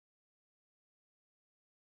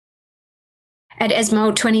At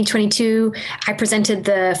ESMO 2022, I presented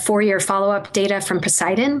the 4-year follow-up data from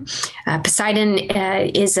POSEIDON.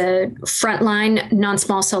 POSEIDON is a frontline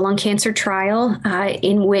non-small cell lung cancer trial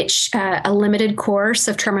in which a limited course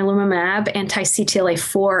of Tremelimumab,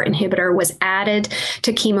 anti-CTLA-4 inhibitor, was added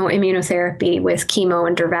to chemoimmunotherapy with chemo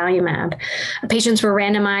and Durvalumab. Patients were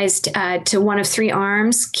randomized to one of 3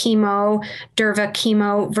 arms: chemo, Durva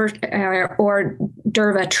chemo, or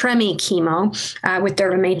Durva Tremi chemo with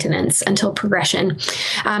Durva maintenance until progression.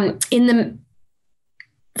 In the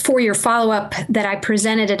 4-year follow-up that I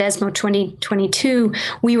presented at ESMO 2022,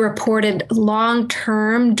 we reported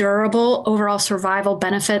long-term durable overall survival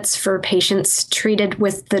benefits for patients treated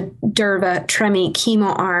with the Durva Tremi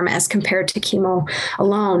chemo arm as compared to chemo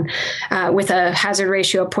alone, with a hazard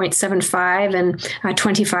ratio of 0.75 and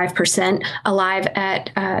 25% alive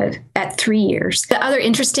at 3 years. The other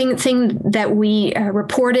interesting thing that we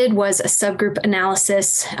reported was a subgroup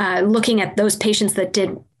analysis looking at those patients that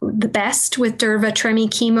did the best with Durva Tremi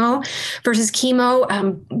chemo versus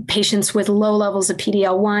chemo. Patients with low levels of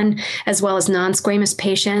PD-L1, as well as non-squamous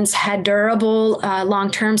patients, had durable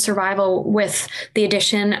long-term survival with the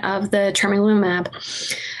addition of the Tremelimumab.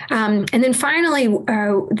 And then finally,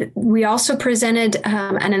 we also presented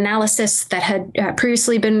an analysis that had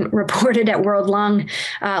previously been reported at World Lung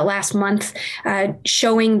last month,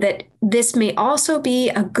 showing that this may also be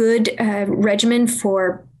a good regimen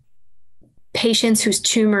for patients whose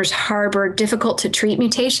tumors harbor difficult to treat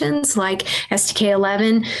mutations like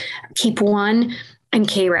STK11, KEAP1, and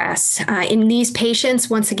KRAS. In these patients,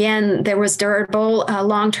 once again, there was durable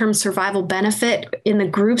long-term survival benefit in the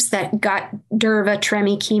groups that got Durva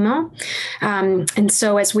Tremi chemo. And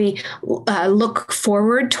so as we look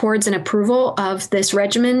forward towards an approval of this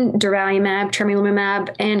regimen, Durvalumab,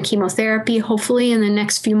 Tremelimumab, and chemotherapy, hopefully in the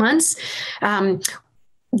next few months,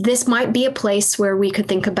 this might be a place where we could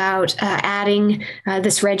think about adding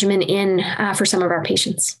this regimen in for some of our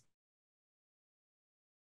patients.